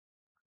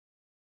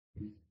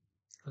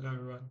Hello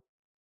everyone.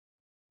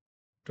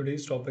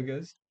 Today's topic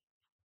is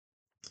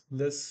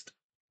list,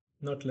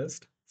 not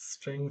list,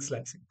 string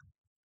slicing.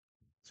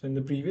 So in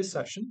the previous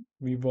session,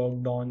 we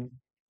worked on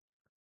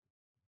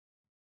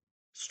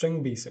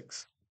string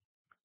basics.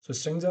 So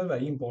strings are a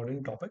very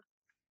important topic,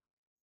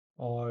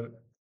 or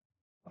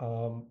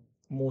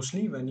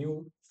mostly when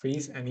you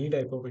face any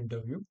type of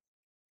interview,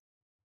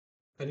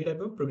 any type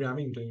of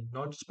programming interview,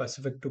 not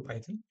specific to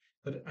Python,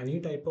 but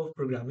any type of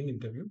programming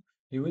interview,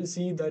 you will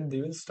see that they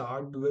will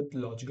start with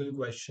logical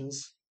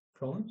questions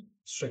from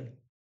string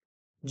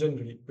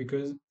generally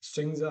because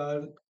strings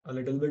are a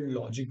little bit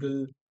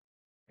logical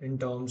in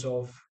terms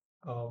of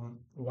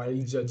while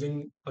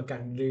judging a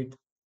candidate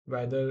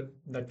whether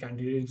that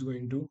candidate is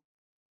going to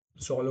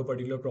solve a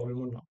particular problem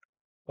or not,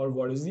 or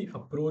what is the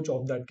approach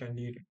of that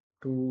candidate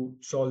to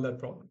solve that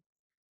problem.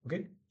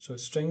 Okay, so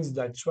strings,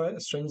 that's why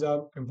strings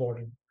are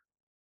important.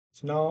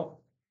 So now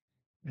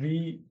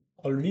we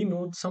already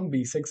know some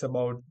basics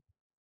about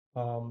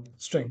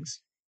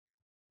strings.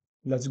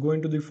 Let's go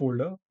into the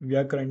folder. We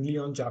are currently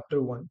on chapter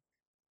 1.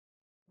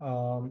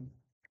 um,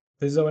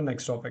 this is our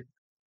next topic,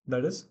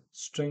 that is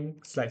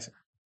string slicing.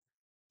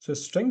 So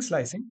string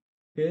slicing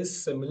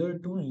is similar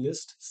to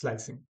list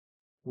slicing.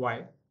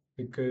 Why?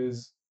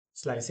 Because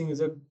slicing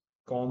is a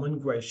common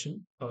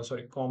question,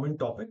 common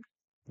topic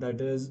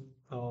that is,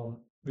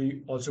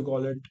 we also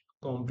call it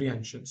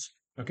comprehensions.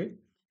 Okay.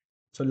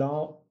 So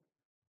now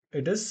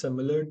it is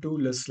similar to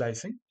list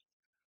slicing.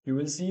 You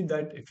will see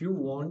that if you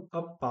want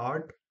a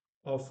part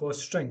of a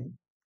string,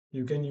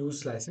 you can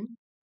use slicing.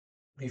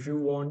 If you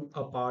want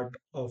a part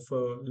of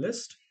a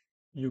list,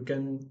 you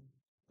can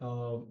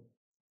uh,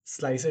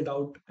 slice it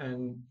out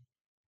and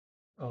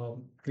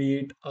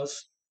create a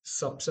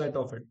subset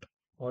of it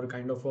or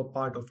kind of a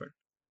part of it.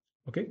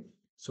 Okay,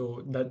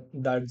 so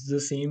that's the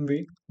same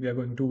way we are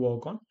going to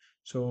work on.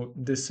 So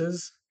this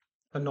is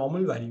a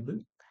normal variable.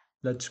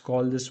 Let's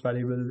call this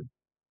variable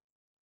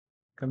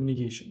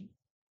communication.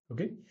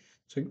 Okay,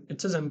 so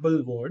it's a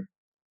simple word.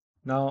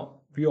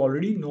 Now we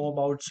already know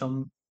about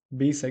some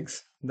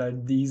basics,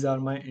 that these are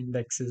my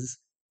indexes.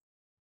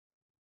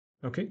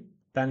 Okay,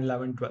 10,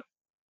 11, 12.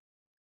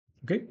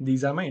 Okay,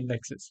 these are my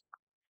indexes.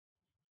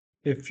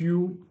 If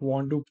you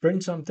want to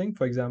print something,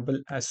 for example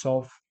s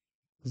of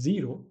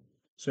 0,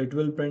 so it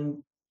will print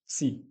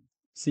c.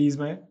 C is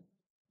my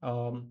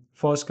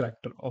first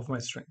character of my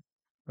string.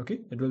 Okay,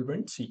 it will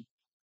print c.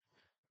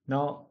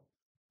 Now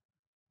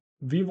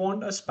we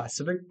want a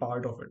specific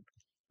part of it.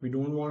 We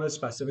don't want a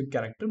specific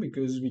character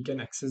because we can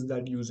access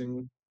that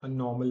using a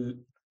normal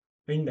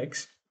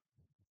index.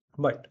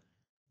 But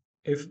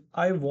if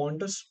I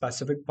want a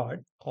specific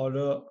part or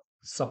a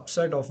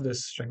subset of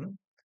this string,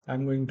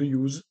 I'm going to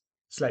use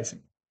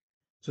slicing.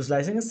 So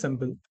slicing is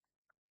simple.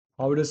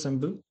 How it is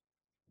simple?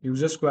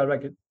 Use a square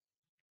bracket,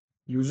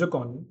 use a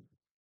colon.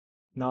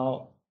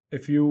 Now,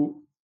 if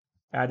you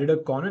added a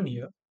colon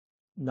here,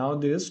 now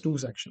there is two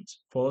sections.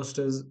 First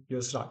is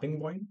your starting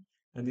point,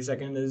 and the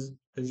second is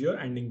your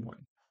ending point.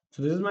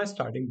 So this is my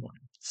starting point.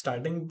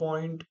 Starting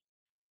point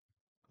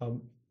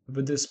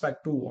with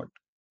respect to what?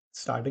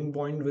 Starting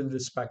point with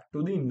respect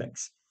to the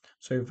index.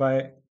 So if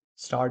I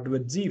start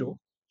with 0,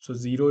 so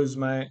 0 is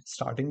my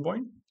starting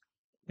point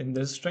in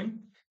this string,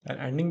 and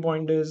ending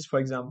point is, for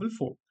example,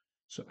 4.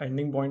 So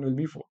ending point will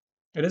be 4.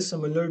 It is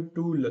similar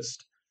to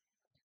list.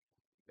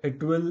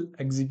 It will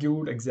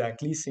execute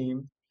exactly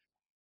same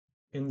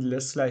in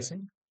list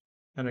slicing,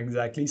 and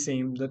exactly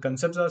same, the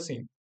concepts are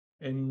same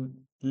in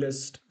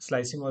list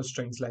slicing or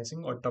string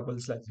slicing or tuple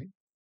slicing.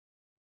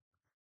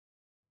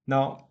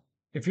 Now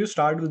if you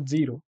start with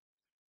 0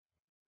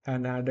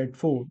 and added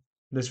 4,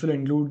 this will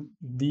include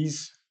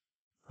these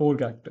 4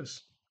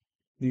 characters.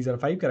 These are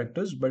 5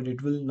 characters, but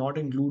it will not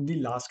include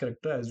the last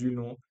character. As you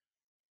know,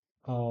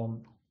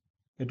 um,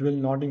 it will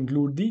not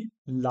include the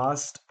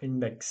last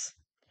index.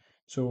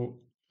 So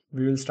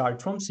we will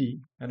start from C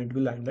and it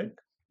will end at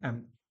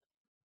M,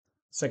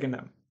 second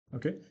M.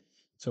 Okay,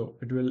 so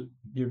it will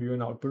give you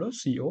an output of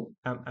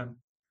COMM.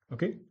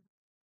 Okay,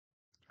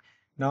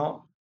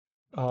 now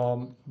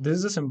this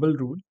is a simple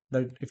rule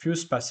that if you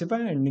specify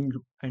an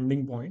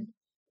ending point,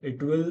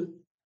 it will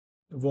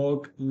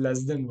work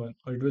less than one,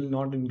 or it will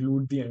not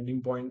include the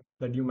ending point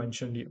that you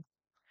mentioned here.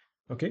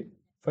 Okay,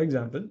 for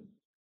example,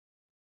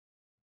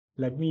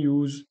 let me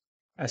use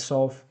s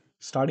of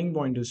starting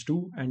point is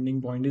 2,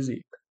 ending point is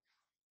 8.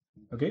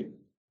 Okay,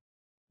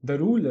 the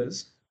rule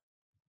is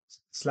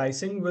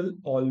slicing will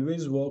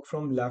always work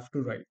from left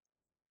to right.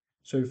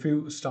 So if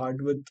you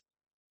start with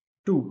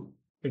 2,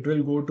 it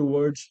will go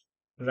towards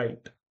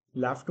right,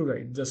 left to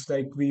right, just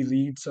like we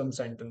read some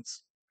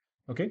sentence.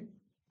 Okay,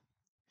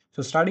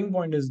 so starting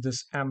point is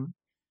this m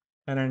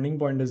and ending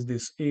point is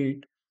this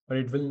 8, but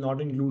it will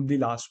not include the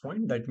last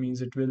point. That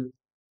means it will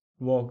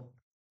work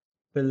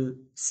till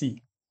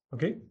c.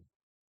 Okay,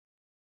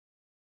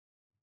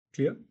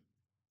 clear?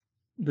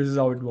 This is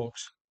how it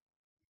works.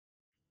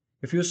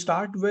 If you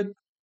start with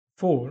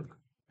 4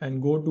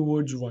 and go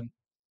towards 1,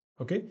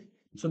 okay,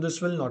 so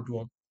this will not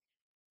work.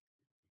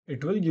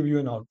 It will give you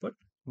an output,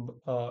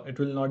 it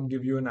will not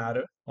give you an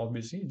error.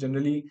 Obviously,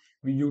 generally,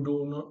 you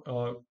do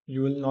not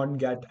you will not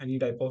get any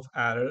type of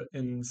error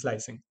in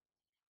slicing,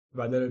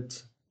 whether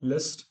it's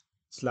list,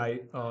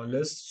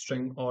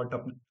 string, or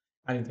tuple,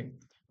 anything.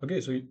 Okay,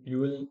 so you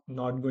will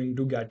not going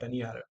to get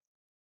any error.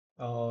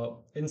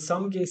 In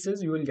some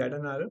cases, you will get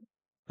an error.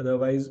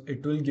 Otherwise,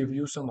 it will give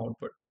you some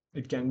output.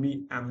 It can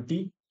be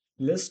empty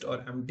list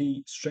or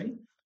empty string,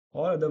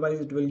 or otherwise,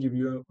 it will give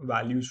you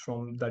values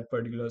from that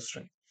particular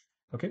string.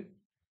 Okay,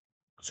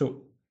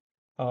 so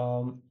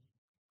um,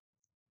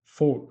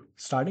 4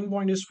 starting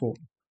point is 4.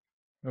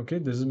 Okay,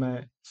 this is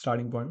my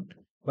starting point,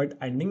 but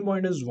ending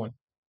point is 1.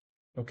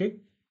 Okay,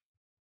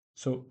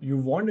 so you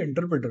want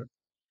interpreter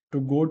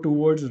to go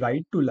towards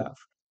right to left.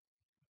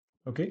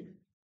 Okay,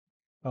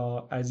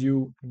 as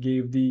you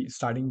gave the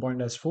starting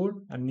point as 4,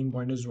 ending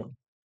point is 1.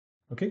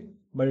 Okay,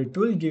 but it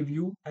will give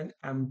you an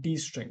empty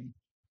string.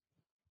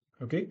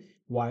 Okay,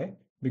 why?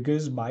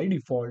 Because by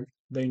default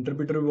the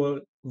interpreter will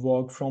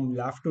work from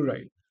left to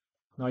right.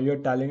 Now you're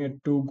telling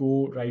it to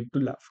go right to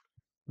left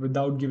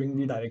without giving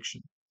the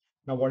direction.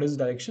 Now what is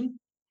direction?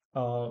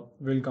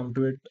 We'll come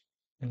to it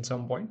in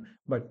some point,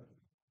 but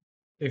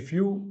if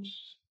you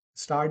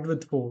start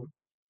with 4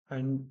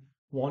 and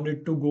want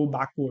it to go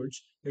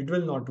backwards, it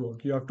will not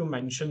work. You have to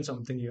mention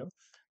something here.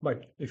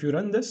 But if you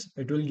run this,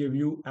 it will give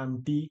you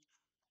empty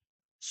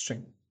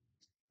string.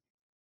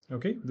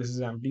 Okay, this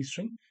is empty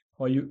string.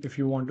 Or you, if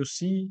you want to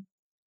see,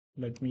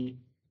 let me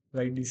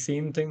write the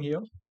same thing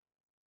here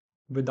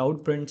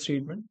without print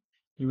statement.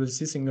 You will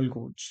see single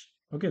quotes.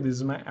 Okay, this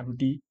is my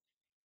empty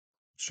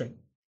string.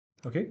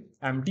 Okay,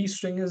 empty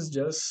string is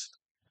just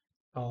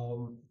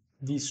um,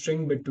 the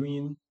string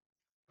between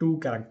two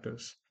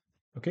characters.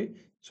 Okay,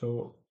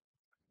 so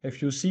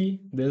if you see,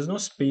 there's no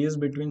space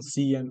between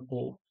C and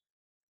O.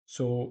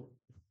 So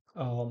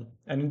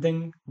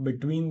anything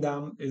between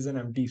them is an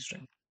empty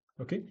string.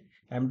 Okay,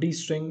 empty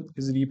string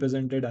is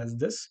represented as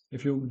this.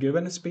 If you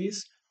given a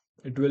space,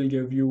 it will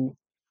give you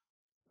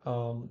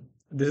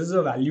this is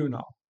a value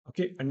now.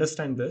 Okay,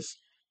 understand this.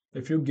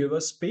 If you give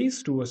a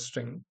space to a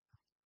string,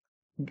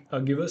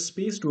 give a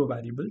space to a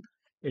variable,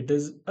 it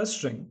is a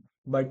string,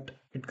 but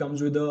it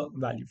comes with a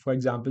value. For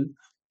example,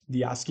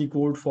 the ASCII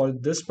code for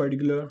this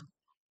particular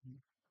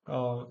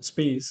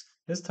space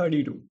is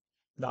 32.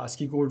 The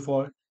ASCII code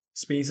for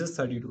space is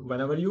 32.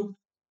 Whenever you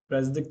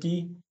press the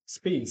key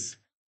space,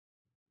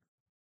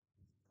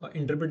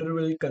 interpreter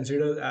will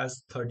consider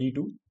as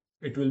 32.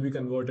 It will be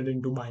converted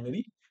into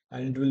binary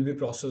and it will be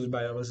processed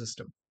by our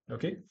system.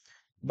 Okay.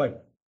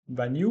 But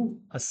when you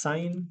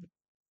assign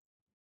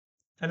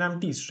an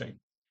empty string,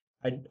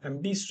 an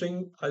empty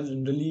string are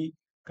generally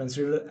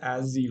considered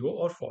as 0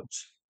 or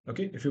false.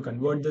 Okay. If you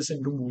convert this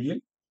into Boolean,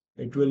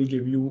 it will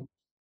give you,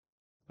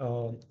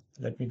 uh,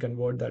 let me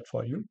convert that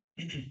for you.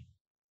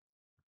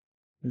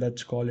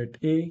 Let's call it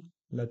A.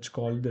 Let's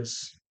call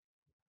this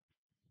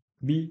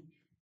B.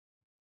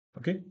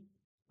 Okay.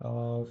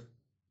 Uh,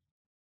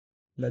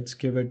 let's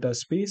give it a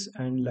space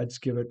and let's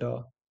give it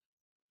a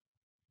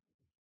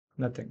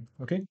nothing.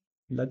 Okay.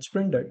 Let's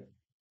print it.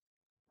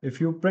 If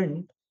you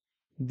print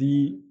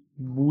the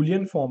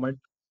Boolean format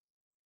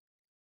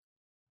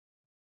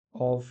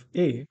of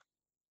A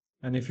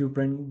and if you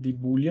print the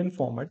Boolean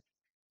format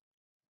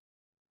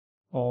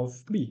of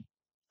B.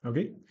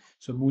 Okay.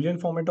 So Boolean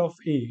format of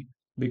A,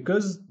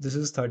 because this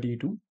is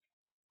 32,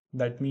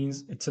 that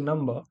means it's a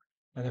number.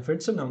 And if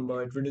it's a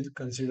number, it will be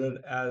considered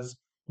as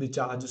the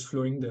charge is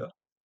flowing there.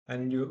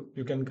 And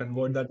you can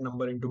convert that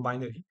number into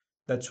binary.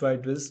 That's why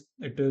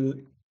it will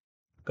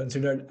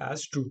considered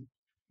as true.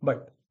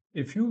 But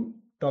if you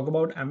talk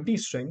about empty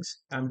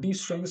strings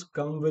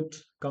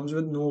comes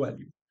with no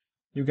value.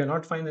 You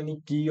cannot find any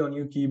key on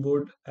your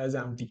keyboard as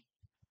empty.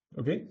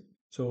 Okay,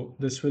 so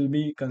this will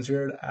be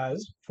considered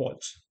as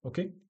false.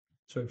 Okay,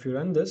 so if you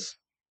run this,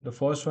 the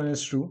first one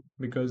is true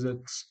because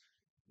it's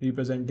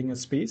representing a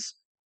space,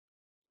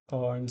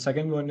 and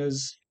second one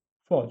is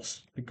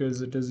false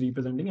because it is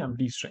representing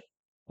empty string.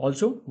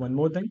 Also, one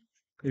more thing,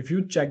 if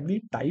you check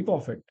the type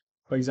of it,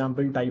 for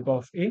example, type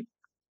of A,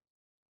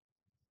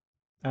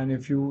 and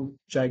if you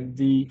check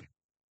the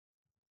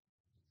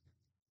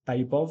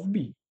type of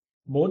B,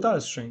 both are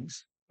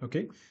strings.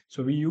 Okay,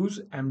 so we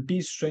use empty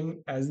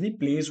string as the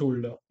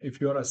placeholder if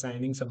you are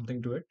assigning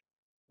something to it.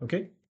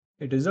 Okay,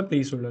 it is a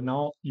placeholder.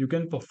 Now you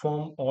can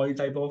perform all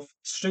type of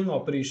string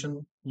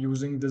operation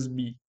using this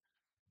B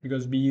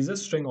because B is a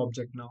string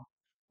object now.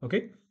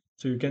 Okay,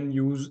 so you can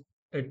use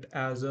it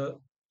as a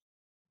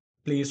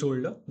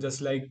placeholder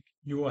just like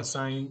you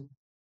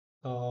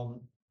um,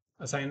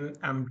 assign an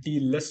empty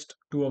list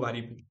to a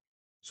variable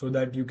so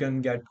that you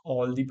can get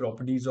all the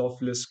properties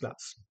of list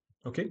class.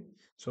 Okay,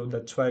 so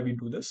that's why we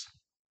do this.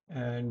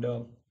 And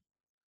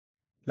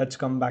let's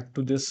come back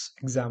to this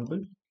example.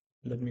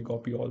 Let me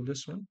copy all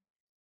this one.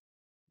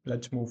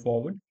 Let's move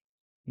forward.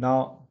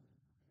 Now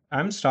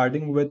I'm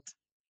starting with,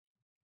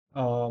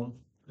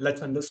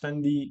 let's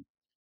understand the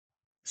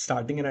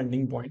starting and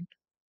ending point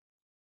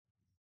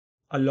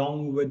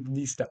along with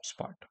the steps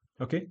part.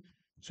 Okay,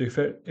 so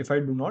if I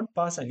do not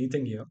pass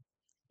anything here,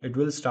 it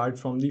will start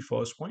from the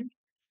first point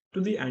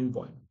to the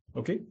endpoint.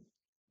 Okay,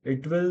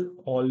 it will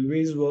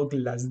always work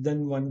less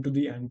than 1 to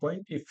the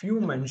endpoint if you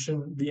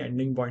mention the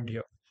ending point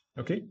here.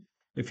 Okay,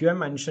 if you have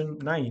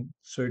mentioned 9,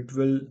 so it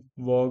will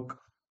work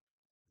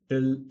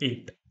till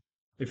 8.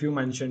 If you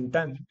mention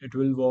 10, it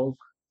will work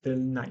till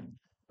 9.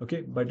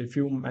 Okay, but if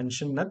you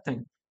mention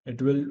nothing,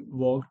 it will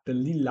work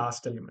till the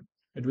last element.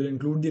 It will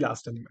include the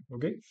last element.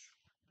 Okay,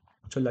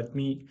 so let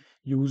me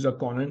use a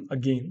colon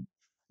again.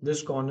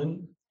 This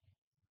colon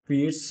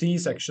creates C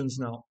sections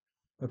now.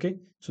 Okay,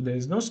 so there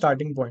is no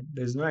starting point,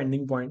 there is no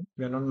ending point.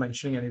 We are not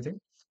mentioning anything.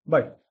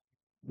 But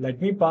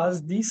let me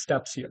pass these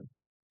steps here.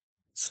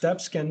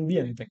 Steps can be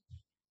anything.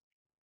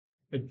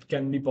 It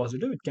can be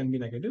positive, it can be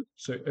negative.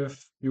 So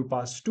if you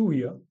pass 2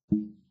 here,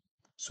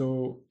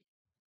 so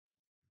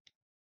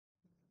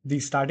the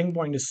starting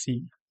point is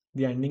C,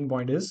 the ending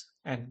point is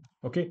N.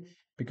 Okay,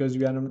 because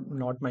we are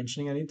not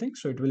mentioning anything,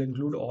 so it will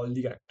include all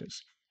the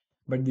characters.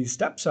 But the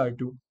steps are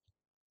 2.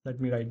 Let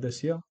me write this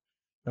here.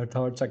 The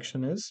third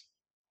section is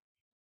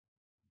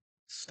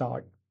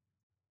start,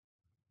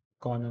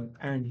 colon,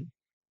 end,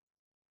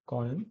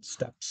 colon,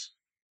 steps.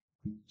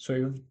 So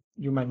if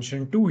you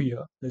mention 2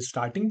 here, the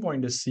starting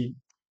point is C,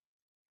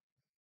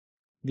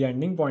 the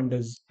ending point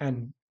is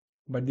N,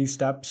 but the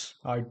steps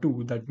are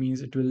 2. That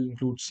means it will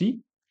include C,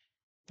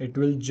 it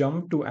will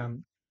jump to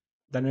M,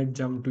 then it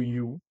jump to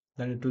U,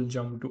 then it will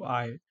jump to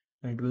I,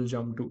 and it will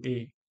jump to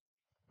A.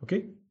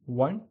 Okay,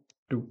 1,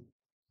 2,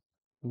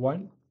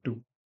 1,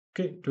 2.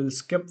 Okay, it will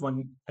skip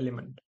one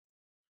element.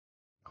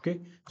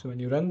 Okay, so when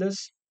you run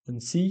this, then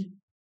C,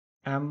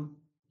 M,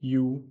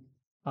 U,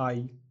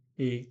 I,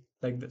 A,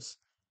 like this.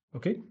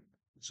 Okay,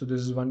 so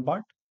this is one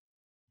part.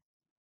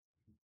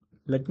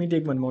 Let me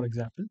take one more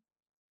example.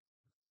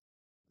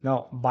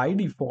 Now, by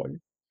default,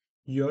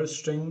 your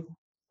string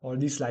or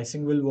the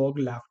slicing will work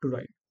left to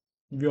right.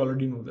 We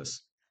already know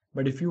this.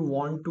 But if you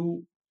want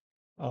to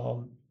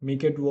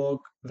make it work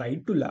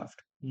right to left,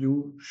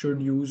 you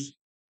should use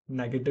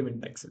negative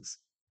indexes.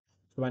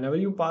 So whenever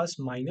you pass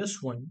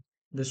 -1,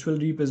 this will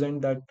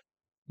represent that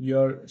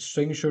your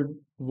string should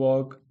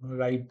work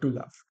right to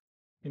left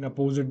in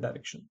opposite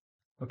direction.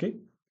 Okay,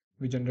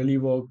 we generally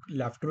work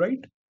left to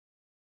right.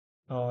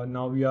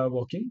 Now we are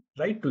working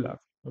right to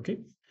left. Okay,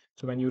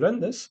 so when you run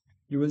this,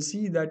 you will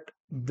see that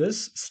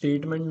this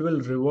statement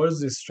will reverse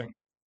this string.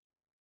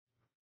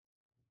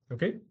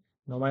 Okay,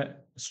 now my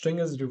string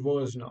is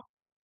reversed now.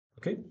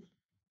 Okay,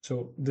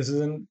 so this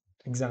is an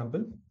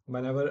example.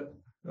 When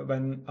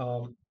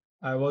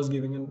I was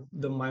giving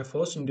in my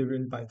first interview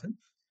in Python,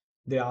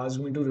 they asked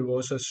me to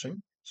reverse a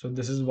string. So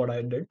this is what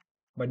I did.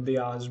 But they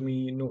asked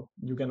me, no,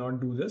 you cannot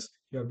do this.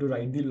 You have to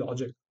write the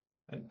logic.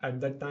 And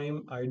at that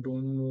time, I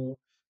don't know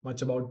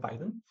much about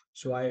Python.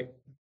 So I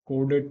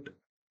coded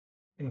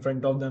in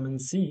front of them in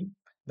C,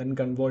 then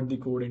convert the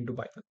code into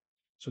Python.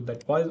 So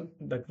that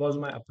was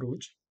my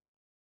approach.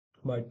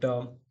 But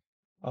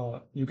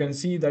you can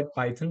see that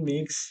Python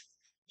makes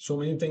so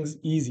many things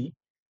easy.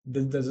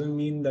 This doesn't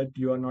mean that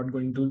you are not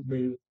going to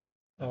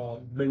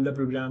build a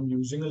program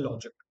using a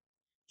logic.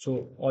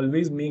 So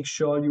always make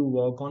sure you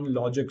work on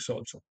logics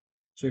also.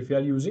 So if you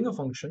are using a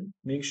function,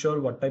 make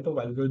sure what type of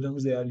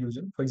algorithms they are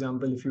using. For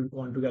example, if you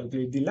want to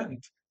calculate the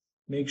length,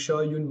 make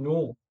sure you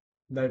know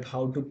that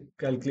how to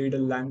calculate a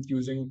length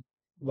using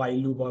while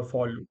loop or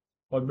for loop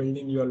or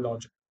building your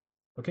logic.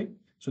 Okay,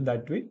 so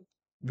that way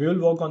we will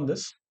work on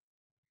this,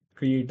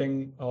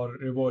 creating or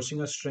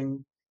reversing a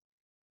string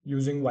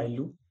using while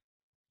loop,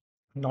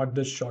 not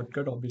this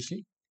shortcut,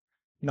 obviously.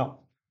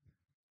 Now,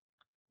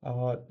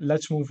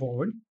 let's move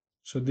forward.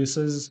 So this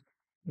is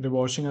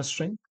reversing a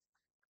string.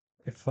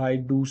 If I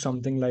do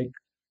something like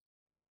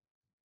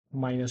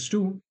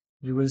 -2,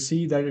 you will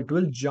see that it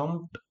will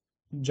jump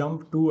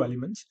 2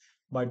 elements,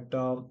 but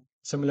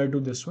similar to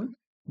this one,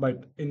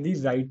 but in the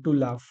right to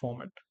left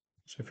format.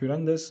 So if you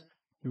run this,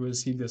 you will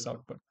see this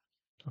output.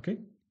 Okay,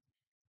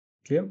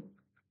 clear?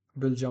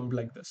 It will jump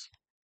like this.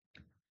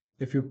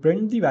 If you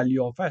print the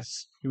value of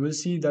s, you will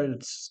see that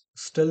it's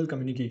still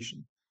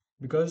communication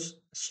because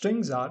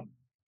strings are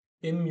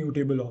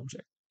immutable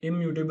object.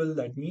 Immutable,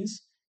 that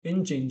means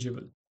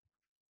inchangeable.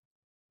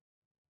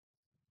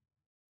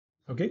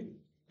 Okay,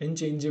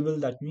 inchangeable,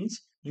 that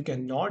means you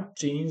cannot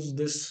change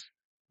this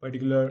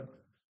particular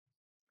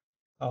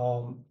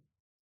um,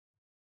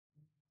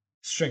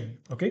 string.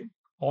 Okay,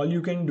 all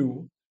you can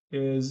do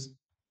is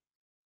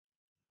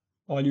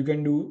all you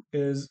can do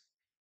is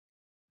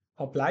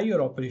apply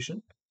your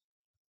operation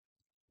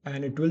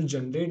and it will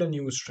generate a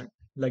new string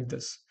like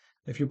this.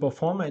 If you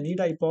perform any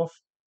type of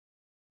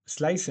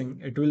slicing,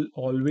 it will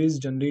always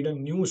generate a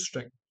new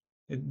string.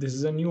 This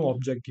is a new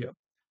object here,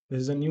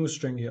 this is a new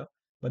string here,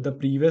 but the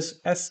previous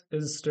s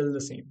is still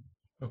the same.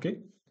 Okay,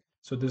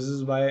 so this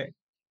is why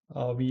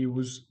we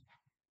use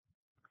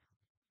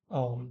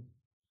um,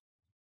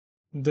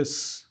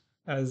 this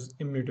as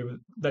immutable.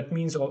 That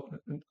means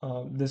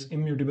this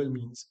immutable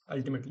means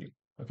ultimately.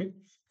 Okay,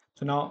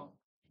 so now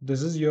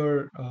this is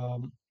your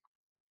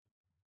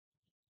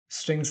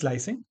string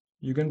slicing.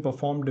 You can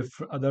perform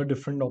other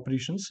different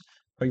operations.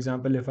 For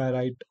example, if I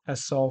write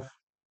s of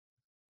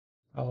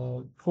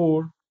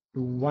 4,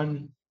 to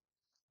 1,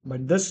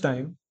 but this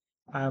time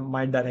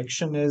my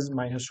direction is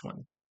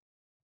 -1.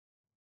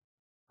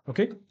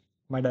 Okay,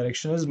 my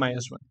direction is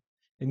 -1.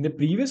 In the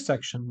previous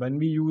section, when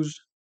we used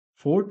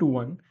 4 to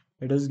 1,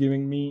 it is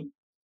giving me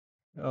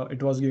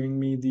it was giving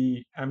me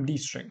the empty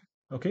string.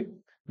 Okay,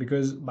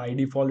 because by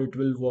default it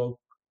will work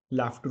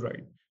left to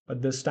right,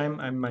 but this time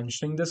I'm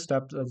mentioning the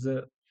steps as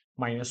a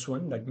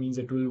 -1. That means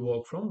it will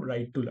work from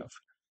right to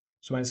left.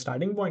 So my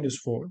starting point is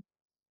 4.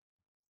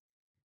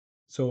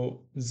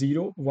 So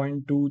 0,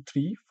 1, 2,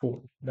 3,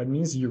 4. That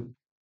means u.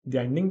 The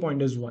ending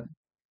point is 1.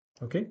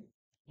 Okay,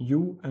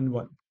 u and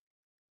 1.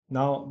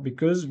 Now,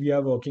 because we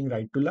are working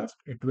right to left,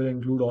 it will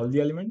include all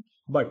the elements,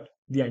 but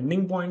the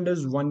ending point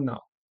is 1 now.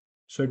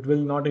 So it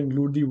will not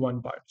include the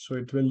 1 part. So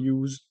it will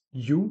use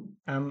u,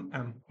 m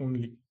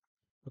only.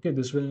 Okay,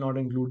 this will not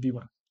include the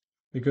 1.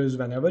 Because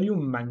whenever you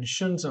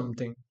mention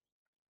something,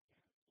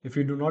 if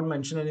you do not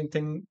mention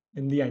anything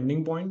in the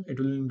ending point, it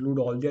will include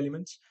all the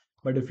elements.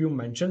 But if you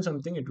mention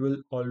something, it will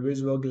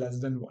always work less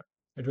than 1.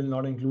 It will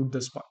not include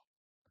this part,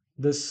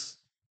 this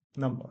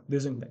number,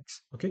 this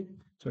index. Okay,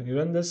 so when you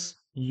run this,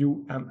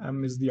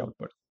 umm is the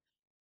output.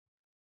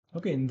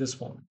 Okay, in this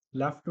form,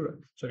 left to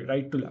right, sorry,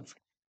 right to left.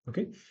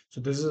 Okay,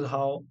 so this is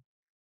how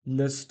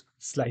list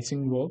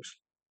slicing works.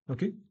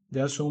 Okay,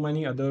 there are so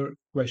many other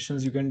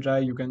questions you can try.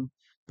 You can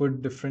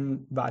put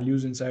different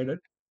values inside it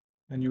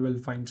and you will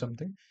find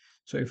something.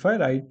 So if I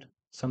write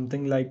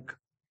something like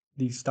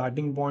the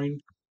starting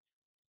point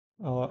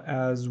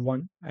as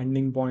 1,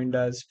 ending point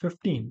as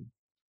 15.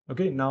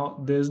 Okay,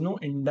 now there's no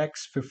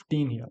index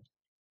 15 here.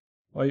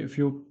 Or if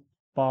you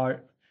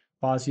par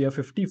pass here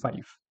 55,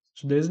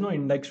 so there is no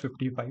index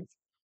 55.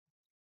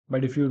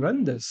 But if you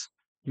run this,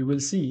 you will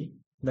see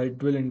that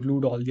it will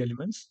include all the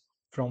elements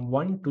from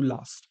 1 to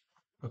last.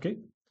 Okay,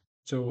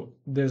 so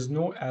there's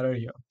no error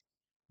here.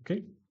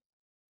 Okay,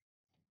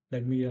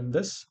 let me run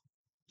this.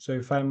 So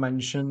if I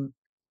mention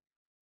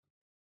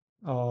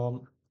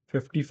um,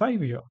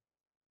 55 here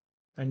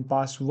and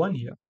pass 1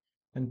 here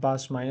and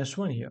pass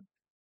 -1 here,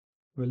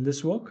 will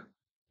this work?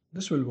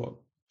 This will work.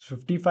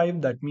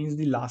 55, that means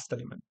the last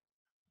element.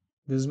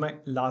 This is my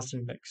last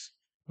index.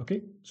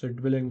 Okay, so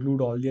it will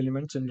include all the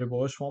elements in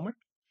reverse format.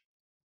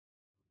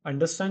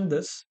 Understand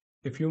this.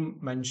 If you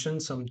mention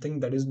something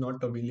that is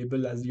not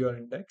available as your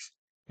index,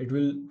 it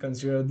will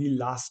consider the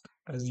last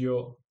as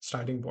your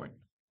starting point.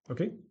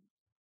 Okay,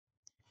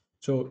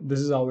 so this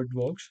is how it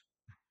works.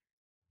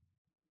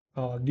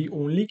 The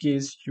only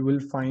case you will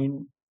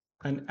find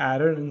an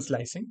error in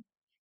slicing.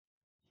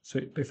 So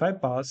if I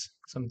pass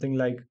something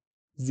like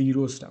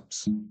 0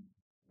 steps,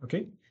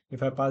 okay,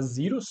 if I pass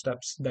 0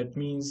 steps, that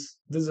means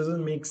this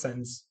doesn't make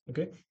sense.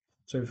 Okay,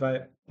 so if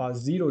I pass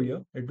 0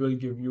 here, it will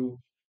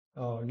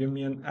give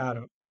me an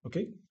error.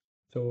 Okay,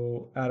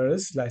 so error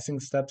is slicing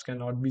steps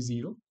cannot be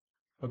 0.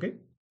 Okay,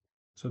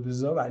 so this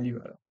is a value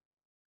error.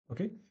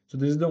 Okay, so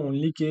this is the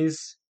only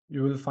case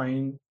you will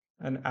find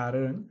an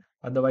error in,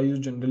 otherwise you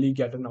generally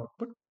get an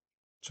output.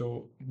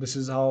 So this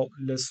is how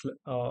this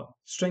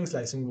string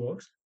slicing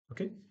works.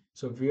 Okay,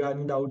 so if you have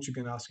any doubts, you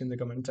can ask in the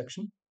comment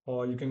section,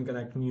 or you can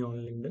connect me on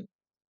LinkedIn.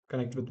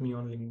 Connect with me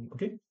on LinkedIn.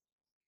 Okay,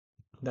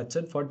 that's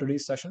it for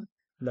today's session.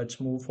 Let's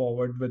move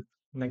forward with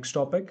next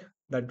topic,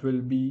 that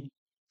will be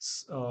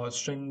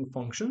string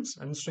functions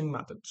and string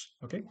methods.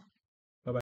 Okay.